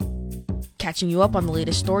catching you up on the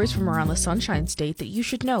latest stories from around the Sunshine State that you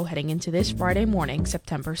should know heading into this Friday morning,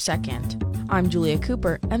 September 2nd. I'm Julia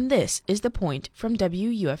Cooper, and this is The Point from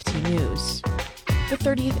WUFT News. The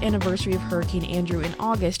 30th anniversary of Hurricane Andrew in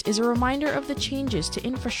August is a reminder of the changes to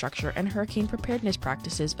infrastructure and hurricane preparedness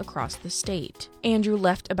practices across the state. Andrew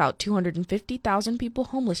left about 250,000 people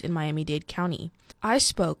homeless in Miami-Dade County. I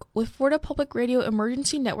spoke with Florida Public Radio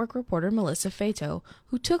Emergency Network reporter Melissa Feito,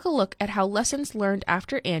 who took a look at how lessons learned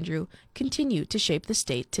after Andrew continue to shape the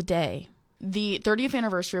state today. The 30th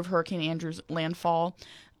anniversary of Hurricane Andrew's landfall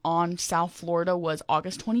on South Florida was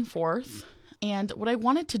August 24th. And what I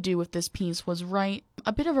wanted to do with this piece was write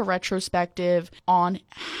a bit of a retrospective on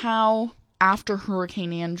how, after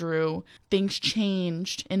Hurricane Andrew, things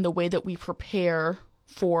changed in the way that we prepare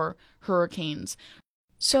for hurricanes.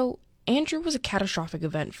 So, Andrew was a catastrophic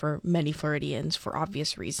event for many Floridians for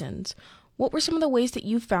obvious reasons. What were some of the ways that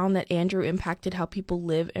you found that Andrew impacted how people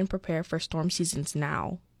live and prepare for storm seasons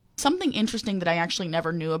now? Something interesting that I actually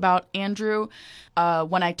never knew about Andrew,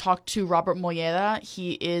 when I talked to Robert Molleda,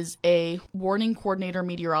 he is a warning coordinator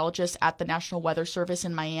meteorologist at the National Weather Service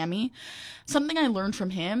in Miami. Something I learned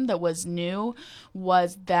from him that was new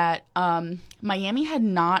was that Miami had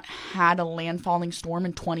not had a landfalling storm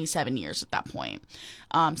in 27 years at that point,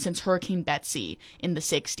 since Hurricane Betsy in the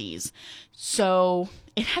 60s. So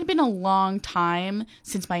it had been a long time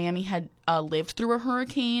since Miami had lived through a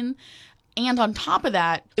hurricane. And on top of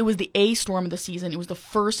that, it was the A storm of the season. It was the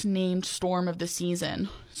first named storm of the season.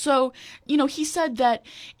 So, he said that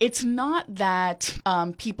it's not that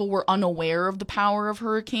people were unaware of the power of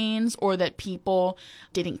hurricanes or that people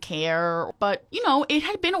didn't care. But, it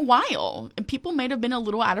had been a while. And people might have been a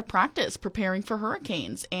little out of practice preparing for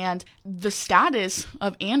hurricanes. And the status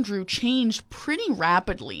of Andrew changed pretty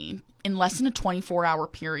rapidly in less than a 24-hour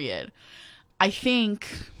period. I think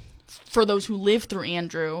for those who lived through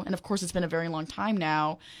Andrew, and of course it's been a very long time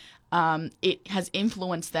now, it has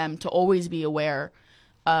influenced them to always be aware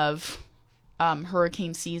of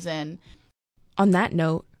hurricane season. On that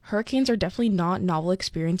note, hurricanes are definitely not novel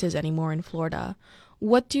experiences anymore in Florida.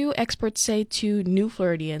 What do experts say to new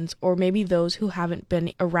Floridians, or maybe those who haven't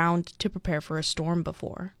been around to prepare for a storm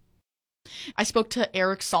before? I spoke to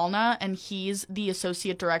Eric Salna, and he's the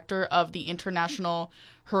associate director of the International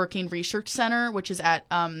Hurricane Research Center, which is at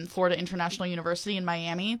Florida International University in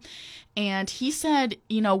Miami. And he said,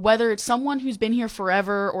 whether it's someone who's been here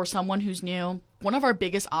forever or someone who's new, one of our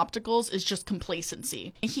biggest obstacles is just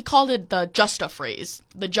complacency. He called it the Justa phrase,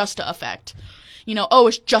 the Justa effect.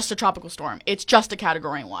 It's just a tropical storm. It's just a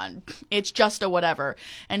Category 1. It's just a whatever.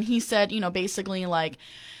 And he said, basically like,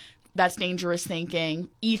 that's dangerous thinking.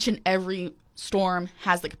 Each and every storm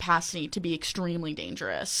has the capacity to be extremely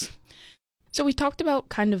dangerous. So we talked about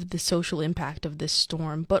kind of the social impact of this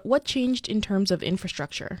storm, but what changed in terms of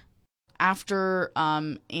infrastructure? After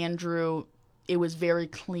Andrew, it was very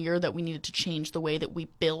clear that we needed to change the way that we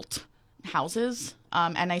built houses.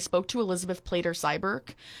 And I spoke to Elizabeth Plater-Syberg.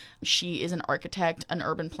 She is an architect, an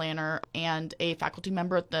urban planner, and a faculty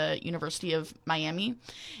member at the University of Miami.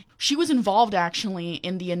 She was involved actually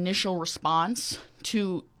in the initial response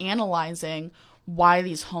to analyzing why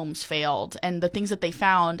these homes failed. And the things that they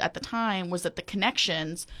found at the time was that the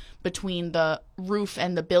connections between the roof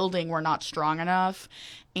and the building were not strong enough.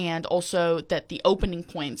 And also that the opening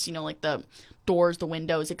points, like the doors, the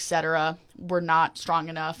windows, etc., were not strong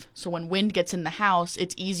enough. So when wind gets in the house,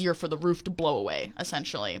 it's easier for the roof to blow away,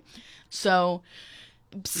 essentially. So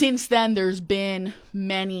since then, there's been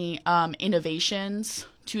many innovations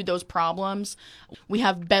to those problems. We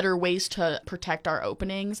have better ways to protect our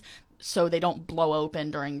openings so they don't blow open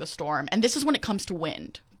during the storm. And this is when it comes to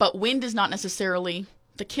wind. But wind is not necessarily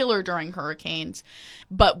the killer during hurricanes.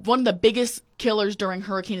 But one of the biggest killers during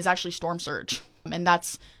hurricane is actually storm surge. And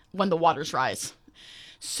that's when the waters rise.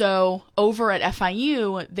 So over at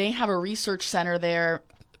FIU, they have a research center there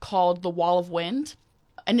called the Wall of Wind.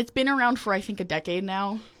 And it's been around for, I think, a decade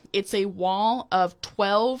now. It's a wall of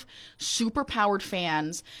 12 super-powered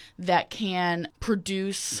fans that can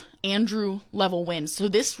produce Andrew-level winds. So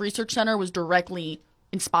this research center was directly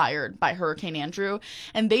inspired by Hurricane Andrew,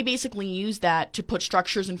 and they basically used that to put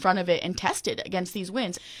structures in front of it and test it against these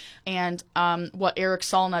winds. And what Eric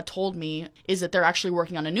Salna told me is that they're actually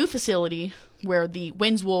working on a new facility where the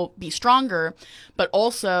winds will be stronger, but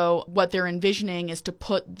also what they're envisioning is to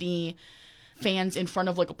put the fans in front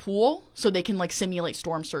of like a pool so they can like simulate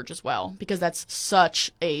storm surge as well, because that's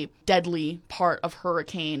such a deadly part of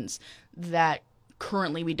hurricanes that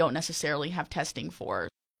currently we don't necessarily have testing for.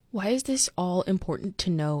 Why is this all important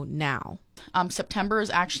to know now? September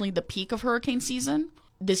is actually the peak of hurricane season.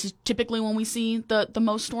 This is typically when we see the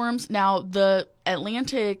most storms. Now, the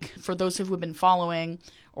Atlantic, for those who have been following,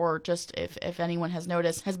 or just if anyone has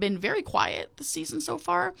noticed, has been very quiet this season so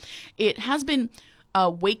far. It has been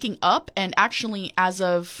waking up, and actually as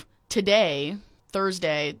of today,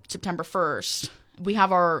 Thursday, September 1st, we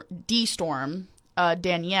have our D storm,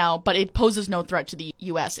 Danielle, but it poses no threat to the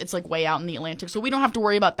U.S. It's like way out in the Atlantic, so we don't have to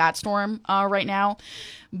worry about that storm right now.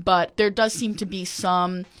 But there does seem to be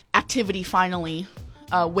some activity finally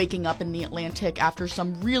waking up in the Atlantic after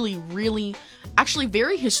some really, really, actually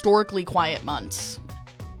very historically quiet months.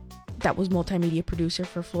 That was multimedia producer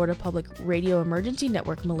for Florida Public Radio Emergency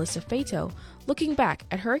Network, Melissa Feito, looking back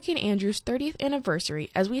at Hurricane Andrew's 30th anniversary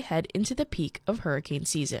as we head into the peak of hurricane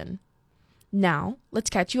season. Now, let's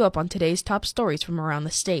catch you up on today's top stories from around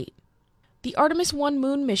the state. The Artemis 1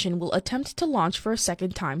 moon mission will attempt to launch for a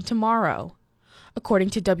second time tomorrow. According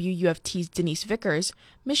to WUFT's Denise Vickers,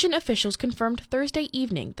 mission officials confirmed Thursday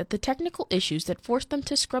evening that the technical issues that forced them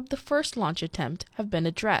to scrub the first launch attempt have been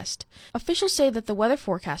addressed. Officials say that the weather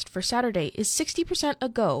forecast for Saturday is 60% a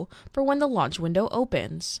go for when the launch window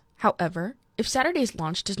opens. However, if Saturday's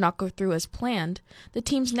launch does not go through as planned, the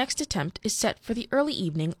team's next attempt is set for the early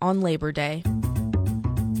evening on Labor Day.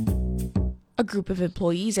 A group of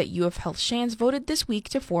employees at UF Health Shands voted this week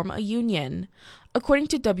to form a union. According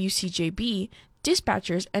to WCJB,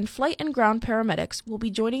 dispatchers and flight and ground paramedics will be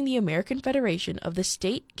joining the American Federation of the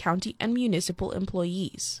State, County, and Municipal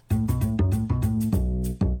Employees.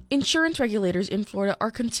 Insurance regulators in Florida are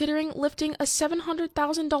considering lifting a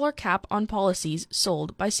 $700,000 cap on policies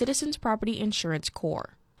sold by Citizens Property Insurance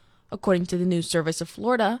Corp. According to the News Service of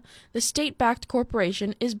Florida, the state-backed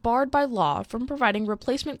corporation is barred by law from providing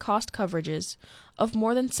replacement cost coverages of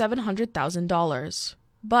more than $700,000.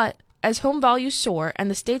 But as home values soar and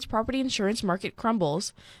the state's property insurance market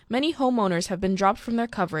crumbles, many homeowners have been dropped from their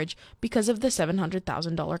coverage because of the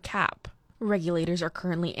 $700,000 cap. Regulators are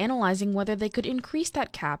currently analyzing whether they could increase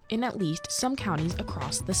that cap in at least some counties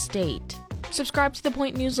across the state. Subscribe to The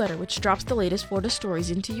Point newsletter, which drops the latest Florida stories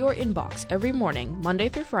into your inbox every morning, Monday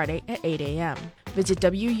through Friday at 8 a.m. Visit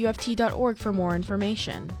WUFT.org for more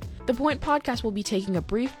information. The Point podcast will be taking a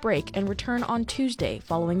brief break and return on Tuesday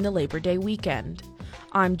following the Labor Day weekend.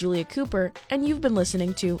 I'm Julia Cooper, and you've been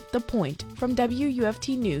listening to The Point from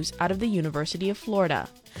WUFT News out of the University of Florida.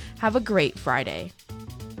 Have a great Friday.